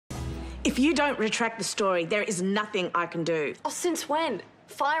If you don't retract the story, there is nothing I can do. Oh, since when?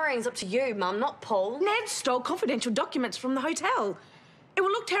 Firing's up to you, Mum, not Paul. Ned stole confidential documents from the hotel. It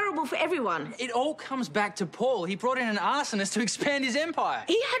will look terrible for everyone. It all comes back to Paul. He brought in an arsonist to expand his empire.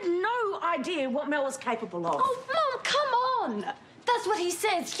 He had no idea what Mel was capable of. Oh, Mum, come on! That's what he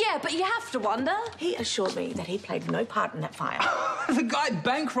says, yeah, but you have to wonder. He assured me that he played no part in that fire. The guy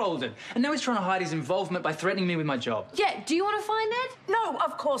bankrolled it, and now he's trying to hide his involvement by threatening me with my job. Yeah, do you want to find Ned? No,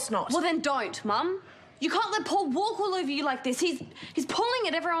 of course not. Well, then don't, Mum. You can't let Paul walk all over you like this. He's pulling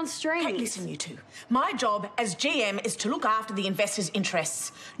at everyone's strings. Hey, listen, you two. My job as GM is to look after the investors'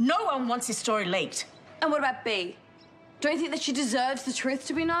 interests. No one wants this story leaked. And what about B? Don't you think that she deserves the truth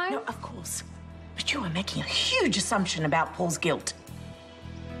to be known? No, of course. But you are making a huge assumption about Paul's guilt.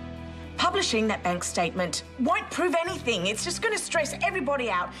 Publishing that bank statement won't prove anything. It's just going to stress everybody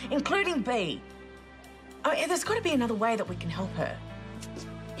out, including B. There's got to be another way that we can help her.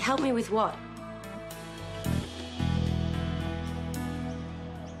 Help me with what?